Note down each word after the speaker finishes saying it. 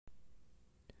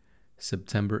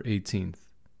September 18th.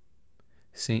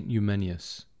 Saint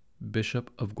Eumenius,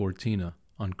 Bishop of Gortyna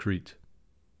on Crete.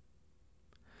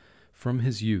 From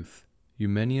his youth,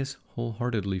 Eumenius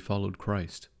wholeheartedly followed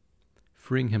Christ,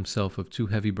 freeing himself of two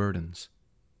heavy burdens,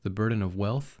 the burden of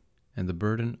wealth and the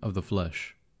burden of the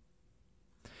flesh.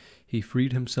 He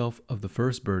freed himself of the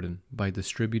first burden by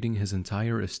distributing his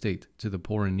entire estate to the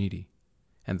poor and needy,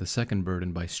 and the second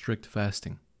burden by strict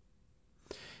fasting.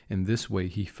 In this way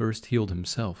he first healed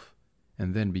himself,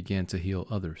 and then began to heal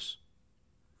others.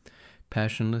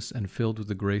 Passionless and filled with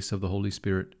the grace of the Holy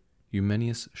Spirit,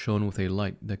 Eumenius shone with a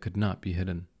light that could not be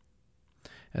hidden.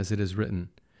 As it is written,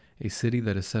 "A city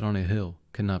that is set on a hill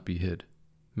cannot be hid."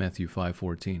 Matthew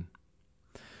 5:14.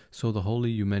 So the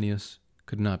holy Eumenius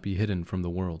could not be hidden from the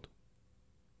world.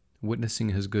 Witnessing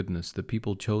his goodness, the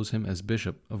people chose him as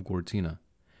bishop of Gortyna,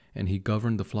 and he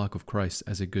governed the flock of Christ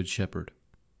as a good shepherd.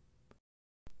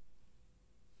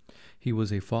 He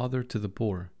was a father to the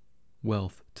poor,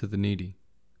 wealth to the needy,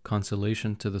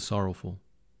 consolation to the sorrowful,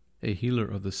 a healer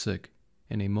of the sick,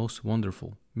 and a most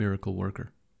wonderful miracle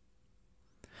worker.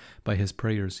 By his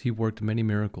prayers he worked many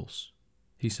miracles.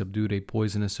 He subdued a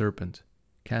poisonous serpent,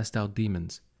 cast out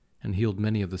demons, and healed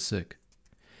many of the sick.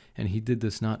 And he did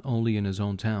this not only in his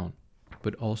own town,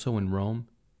 but also in Rome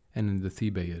and in the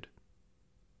Thebaid.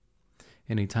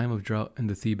 In a time of drought in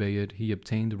the Thebaid, he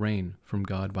obtained rain from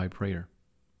God by prayer.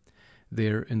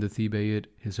 There in the Thebaid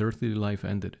his earthly life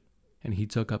ended, and he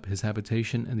took up his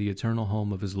habitation in the eternal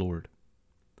home of his Lord.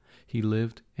 He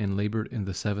lived and labored in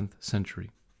the 7th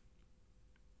century.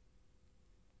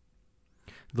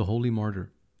 The holy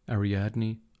martyr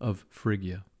Ariadne of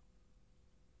Phrygia.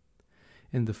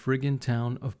 In the Phrygian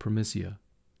town of Promysia,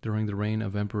 during the reign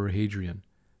of Emperor Hadrian,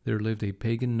 there lived a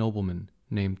pagan nobleman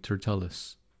named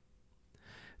Tertullus.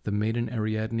 The maiden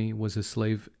Ariadne was a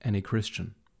slave and a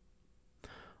Christian.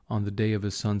 On the day of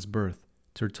his son's birth,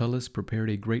 Tertullus prepared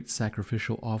a great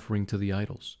sacrificial offering to the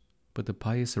idols, but the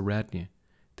pious Ariadne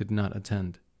did not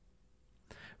attend.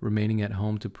 Remaining at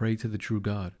home to pray to the true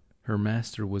God, her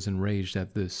master was enraged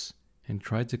at this and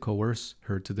tried to coerce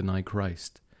her to deny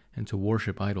Christ and to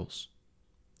worship idols.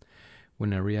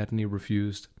 When Ariadne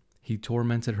refused, he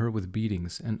tormented her with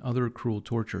beatings and other cruel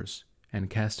tortures and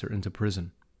cast her into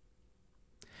prison.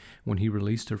 When he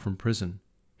released her from prison,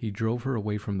 he drove her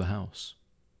away from the house.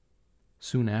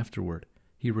 Soon afterward,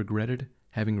 he regretted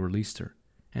having released her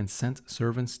and sent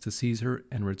servants to seize her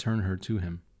and return her to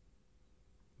him.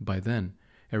 By then,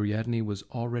 Ariadne was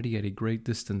already at a great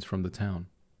distance from the town.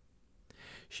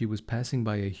 She was passing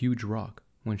by a huge rock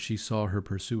when she saw her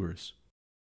pursuers.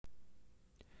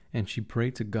 And she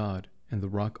prayed to God, and the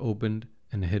rock opened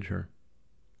and hid her.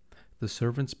 The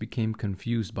servants became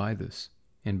confused by this,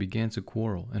 and began to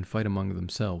quarrel and fight among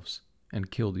themselves,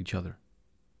 and killed each other.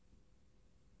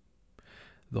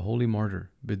 The holy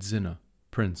martyr Bidzina,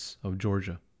 Prince of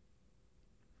Georgia.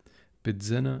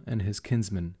 Bidzina and his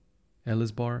kinsmen,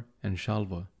 Elisbar and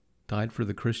Shalva, died for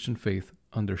the Christian faith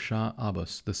under Shah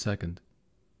Abbas II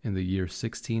in the year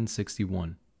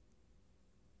 1661.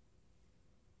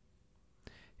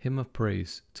 Hymn of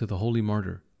Praise to the Holy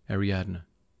Martyr Ariadne.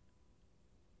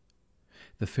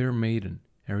 The fair maiden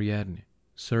Ariadne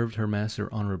served her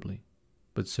master honorably,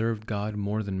 but served God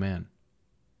more than man.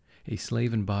 A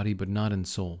slave in body but not in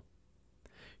soul.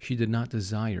 She did not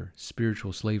desire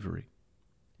spiritual slavery,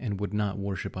 and would not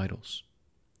worship idols.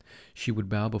 She would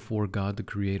bow before God the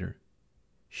Creator.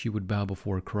 She would bow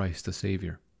before Christ the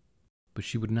Savior, but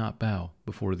she would not bow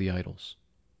before the idols.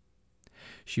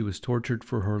 She was tortured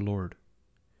for her Lord,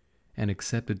 and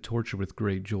accepted torture with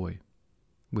great joy,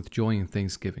 with joy and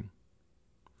thanksgiving.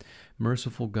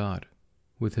 Merciful God,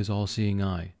 with his all-seeing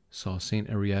eye, saw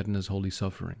Saint Ariadne's holy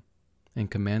suffering, and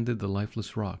commanded the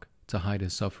lifeless rock to hide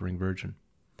his suffering virgin,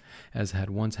 as had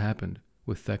once happened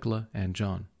with Thecla and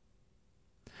John.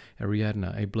 Ariadne,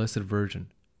 a blessed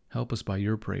virgin, help us by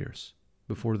your prayers,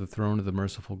 before the throne of the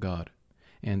merciful God,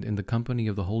 and in the company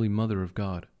of the Holy Mother of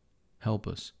God, help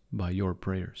us by your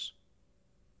prayers.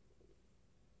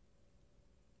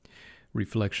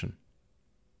 Reflection.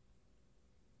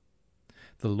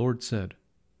 The Lord said,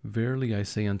 "Verily I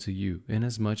say unto you,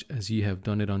 inasmuch as ye have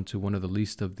done it unto one of the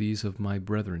least of these of my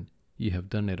brethren, ye have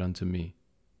done it unto me."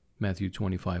 Matthew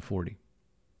 25:40.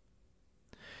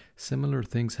 Similar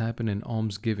things happen in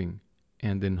almsgiving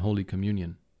and in Holy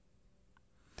Communion.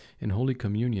 In Holy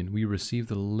Communion, we receive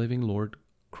the living Lord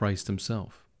Christ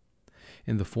himself,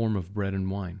 in the form of bread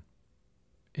and wine.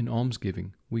 In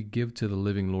almsgiving, we give to the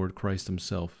living Lord Christ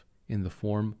himself, in the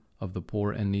form of the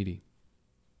poor and needy.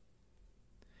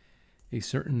 A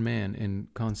certain man in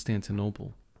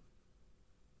Constantinople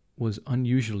was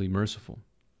unusually merciful.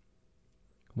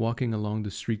 Walking along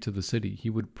the streets of the city, he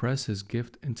would press his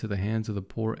gift into the hands of the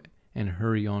poor and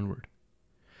hurry onward,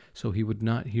 so he would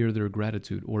not hear their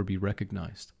gratitude or be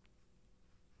recognized.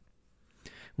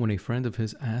 When a friend of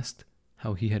his asked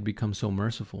how he had become so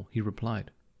merciful, he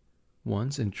replied,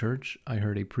 "Once in church I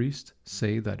heard a priest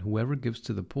say that whoever gives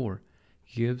to the poor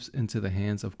gives into the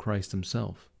hands of Christ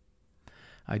himself.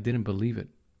 I didn't believe it,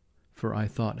 for I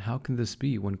thought, how can this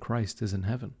be when Christ is in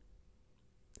heaven?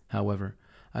 However,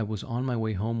 I was on my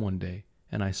way home one day,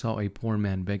 and I saw a poor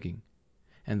man begging,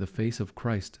 and the face of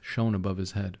Christ shone above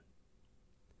his head.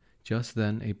 Just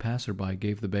then a passerby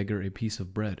gave the beggar a piece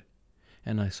of bread,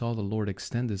 and I saw the Lord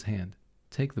extend his hand,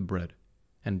 take the bread,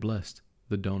 and blessed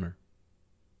the donor.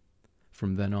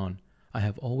 From then on, I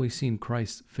have always seen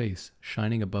Christ's face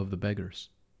shining above the beggars.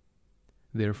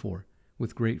 Therefore,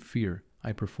 with great fear,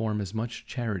 I perform as much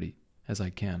charity as I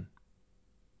can."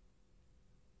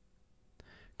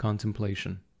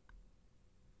 Contemplation.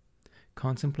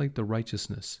 Contemplate the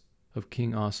righteousness of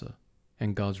King Asa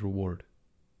and God's reward.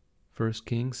 1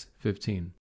 Kings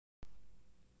 15.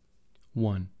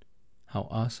 1. How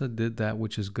Asa did that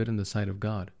which is good in the sight of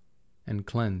God, and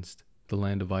cleansed the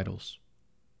land of idols.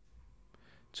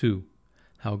 2.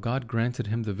 How God granted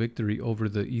him the victory over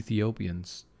the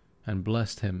Ethiopians, and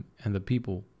blessed him and the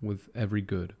people with every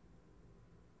good.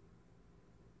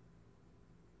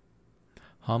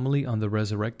 Homily on the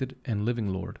resurrected and living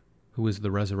Lord, who is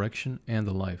the resurrection and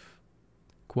the life.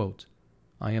 Quote,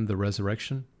 "I am the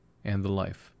resurrection and the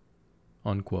life."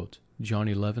 Unquote. John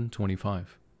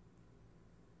 11:25.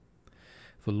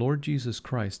 The Lord Jesus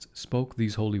Christ spoke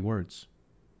these holy words.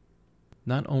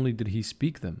 Not only did he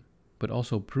speak them, but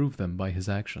also prove them by his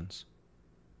actions.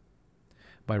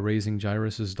 By raising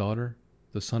Jairus' daughter,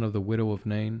 the son of the widow of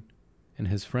Nain, and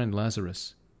his friend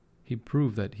Lazarus, he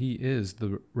proved that he is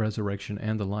the resurrection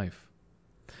and the life,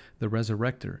 the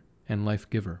resurrector and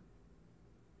life-giver.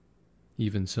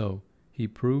 Even so, he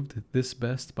proved this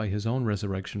best by his own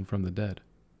resurrection from the dead.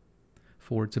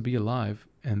 For to be alive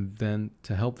and then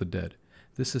to help the dead,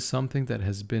 this is something that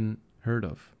has been heard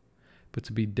of. But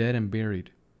to be dead and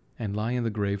buried, and lie in the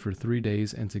grave for 3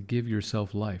 days and to give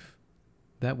yourself life,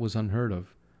 that was unheard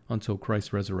of until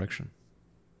Christ's resurrection.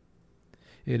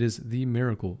 It is the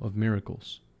miracle of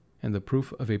miracles, and the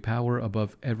proof of a power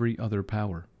above every other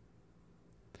power.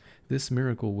 This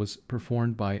miracle was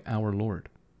performed by our Lord.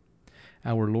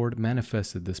 Our Lord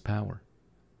manifested this power.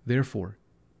 Therefore,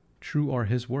 true are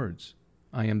his words,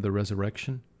 "I am the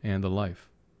resurrection and the life."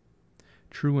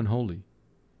 True and holy,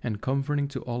 and comforting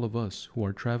to all of us who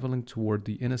are traveling toward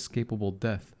the inescapable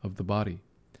death of the body,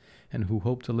 and who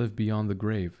hope to live beyond the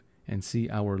grave and see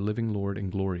our living Lord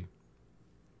in glory.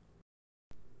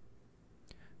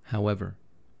 However,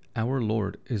 our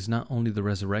Lord is not only the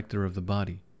resurrector of the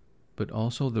body, but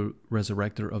also the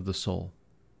resurrector of the soul.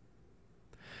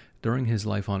 During his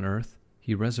life on earth,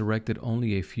 he resurrected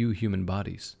only a few human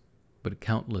bodies, but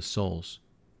countless souls,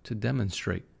 to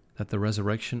demonstrate that the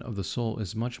resurrection of the soul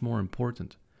is much more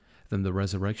important than the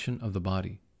resurrection of the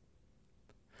body.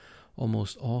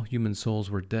 Almost all human souls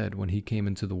were dead when he came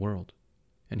into the world,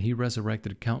 and he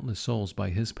resurrected countless souls by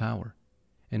his power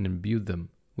and imbued them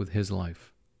with his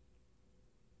life.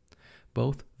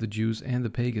 Both the Jews and the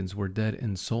pagans were dead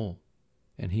in soul,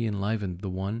 and he enlivened the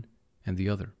one and the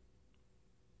other.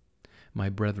 My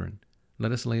brethren,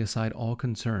 let us lay aside all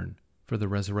concern for the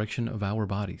resurrection of our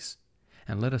bodies,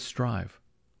 and let us strive,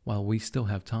 while we still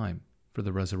have time, for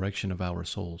the resurrection of our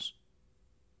souls.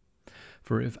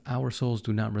 For if our souls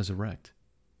do not resurrect,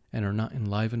 and are not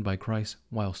enlivened by Christ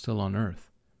while still on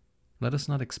earth, let us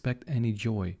not expect any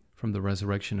joy from the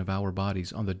resurrection of our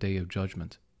bodies on the day of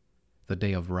judgment, the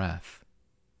day of wrath.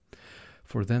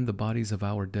 For then the bodies of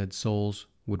our dead souls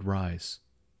would rise,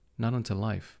 not unto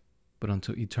life, but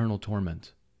unto eternal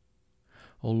torment.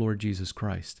 O Lord Jesus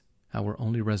Christ, our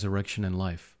only resurrection and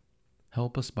life,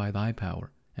 help us by thy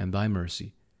power and thy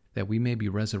mercy, that we may be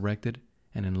resurrected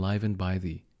and enlivened by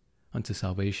thee, unto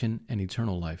salvation and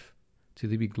eternal life. To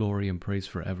thee be glory and praise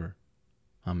forever.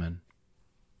 Amen.